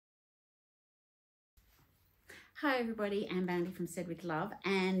Hi everybody, I'm Bandy from Said With Love,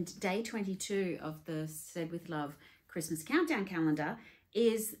 and day 22 of the Said With Love Christmas Countdown Calendar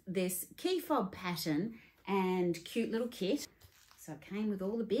is this Key Fob pattern and cute little kit. So it came with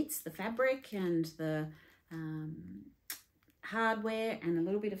all the bits, the fabric and the hardware and a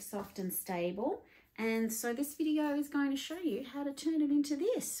little bit of soft and stable. And so this video is going to show you how to turn it into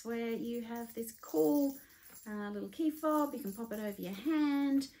this, where you have this cool little key fob. You can pop it over your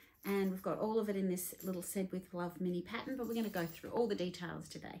hand. And we've got all of it in this little Said With Love mini pattern, but we're going to go through all the details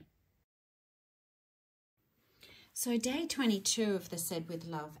today. So day 22 of the Said With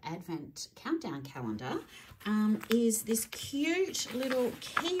Love Advent Countdown Calendar is this cute little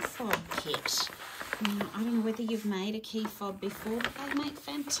key fob kit. Now, I don't know whether you've made a key fob before, but they make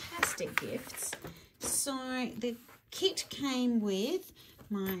fantastic gifts. So the kit came with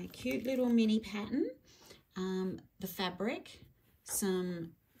my cute little mini pattern, the fabric,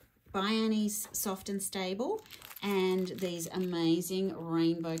 some Bianni's Soft and Stable, and these amazing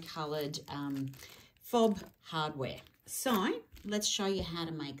rainbow coloured fob hardware. So let's show you how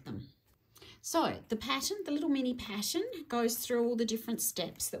to make them. So the pattern, the little mini pattern, goes through all the different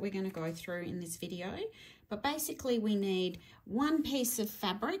steps that we're going to go through in this video. But basically we need one piece of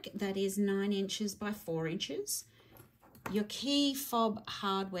fabric that is 9 inches by 4 inches. Your key fob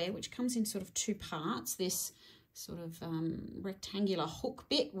hardware, which comes in sort of two parts, this sort of rectangular hook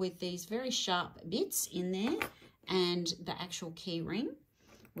bit with these very sharp bits in there, and the actual key ring,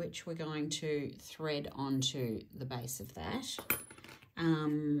 which we're going to thread onto the base of that.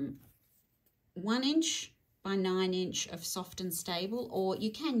 1 inch by 9 inch of soft and stable, or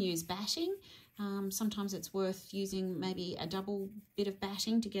you can use batting. Sometimes it's worth using maybe a double bit of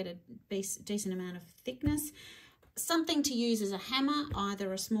batting to get a decent amount of thickness. Something to use as a hammer,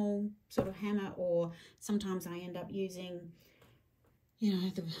 either a small sort of hammer, or sometimes I end up using, you know,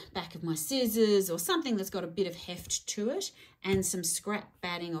 the back of my scissors or something that's got a bit of heft to it, and some scrap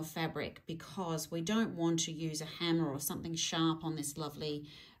batting or fabric, because we don't want to use a hammer or something sharp on this lovely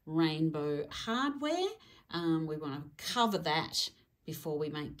rainbow hardware. We want to cover that before we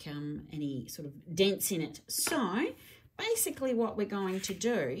make any sort of dents in it. So basically what we're going to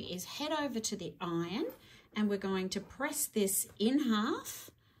do is head over to the iron, and we're going to press this in half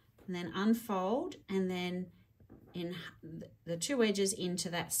and then unfold, and then in the two edges into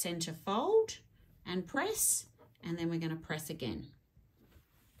that center fold and press, and then we're going to press again.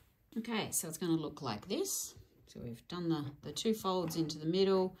 Okay, so it's going to look like this. So we've done the two folds into the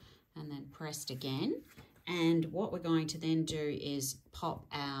middle and then pressed again. And what we're going to then do is pop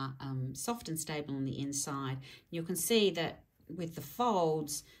our soft and stable on the inside. You can see that with the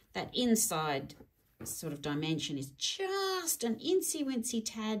folds, that inside sort of dimension is just an incy-wincy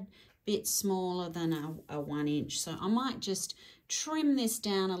tad bit smaller than a 1 inch. So I might just trim this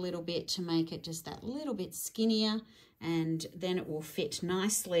down a little bit to make it just that little bit skinnier, and then it will fit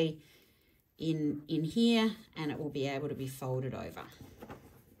nicely in here, and it will be able to be folded over.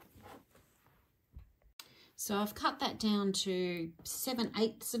 So I've cut that down to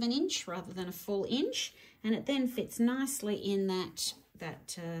 7/8 of an inch rather than a full inch, and it then fits nicely in that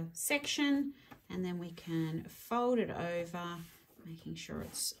section. And then we can fold it over, making sure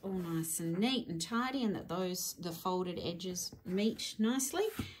it's all nice and neat and tidy, and that the folded edges meet nicely.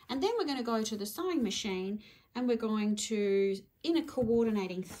 And then we're going to go to the sewing machine, and we're going to, in a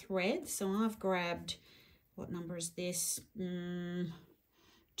coordinating thread, so I've grabbed, what number is this?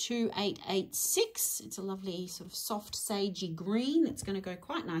 2886. It's a lovely sort of soft sagey green. It's going to go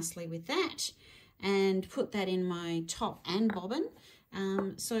quite nicely with that, and put that in my top and bobbin,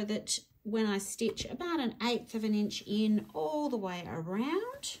 so that when I stitch about 1/8 of an inch in all the way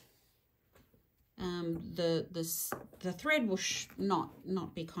around, the thread will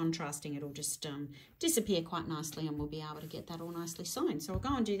not be contrasting. It'll just disappear quite nicely, and we'll be able to get that all nicely sewn. So I'll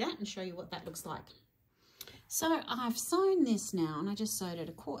go and do that and show you what that looks like. So I've sewn this now, and I just sewed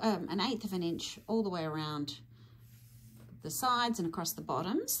it 1/8 of an inch all the way around the sides and across the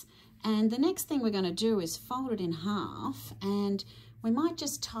bottoms. And the next thing we're going to do is fold it in half, and we might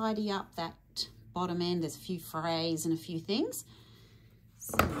just tidy up that bottom end. There's a few frays and a few things.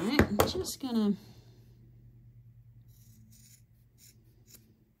 So I'm just going to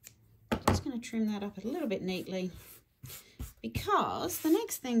trim that up a little bit neatly, because the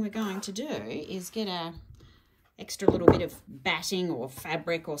next thing we're going to do is get our extra little bit of batting or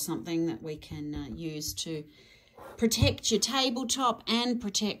fabric or something that we can use to protect your tabletop and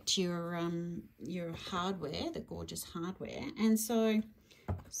protect your hardware, the gorgeous hardware. And so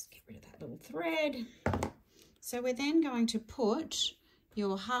just get rid of that little thread. So we're then going to put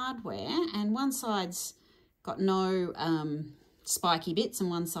your hardware, and one side's got no spiky bits and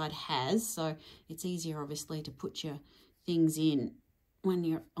one side has, so it's easier obviously to put your things in when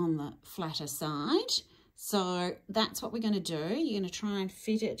you're on the flatter side. So that's what we're going to do. You're going to try and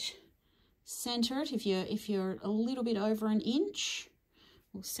fit it, center it. If you're a little bit over an inch,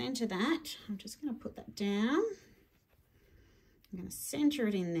 we'll center that. I'm just going to put that down. I'm going to center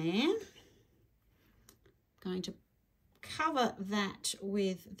it in there. I'm going to cover that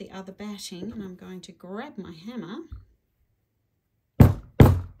with the other batting, and I'm going to grab my hammer.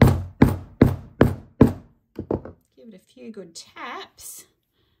 Give it a few good taps,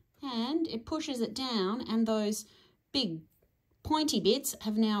 and it pushes it down, and those big pointy bits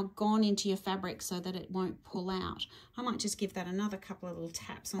have now gone into your fabric so that it won't pull out. I might just give that another couple of little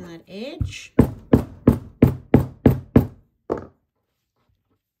taps on that edge.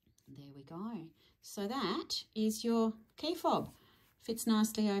 There we go. So that is your key fob. Fits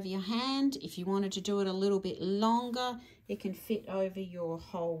nicely over your hand. If you wanted to do it a little bit longer, it can fit over your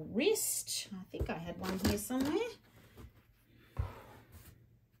whole wrist. I think I had one here somewhere.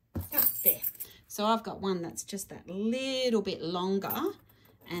 Up there. So I've got one that's just that little bit longer,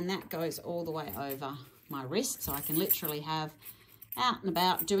 and that goes all the way over my wrist, so I can literally have out and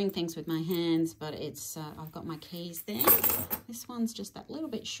about doing things with my hands, but it's I've got my keys there. This one's just that little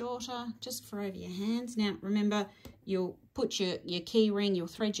bit shorter, just for over your hands. Now remember, you'll put your key ring, you'll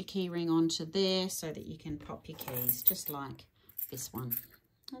thread your key ring onto there so that you can pop your keys, just like this one.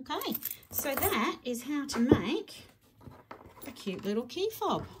 Okay, so that is how to make a cute little key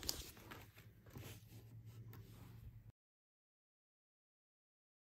fob.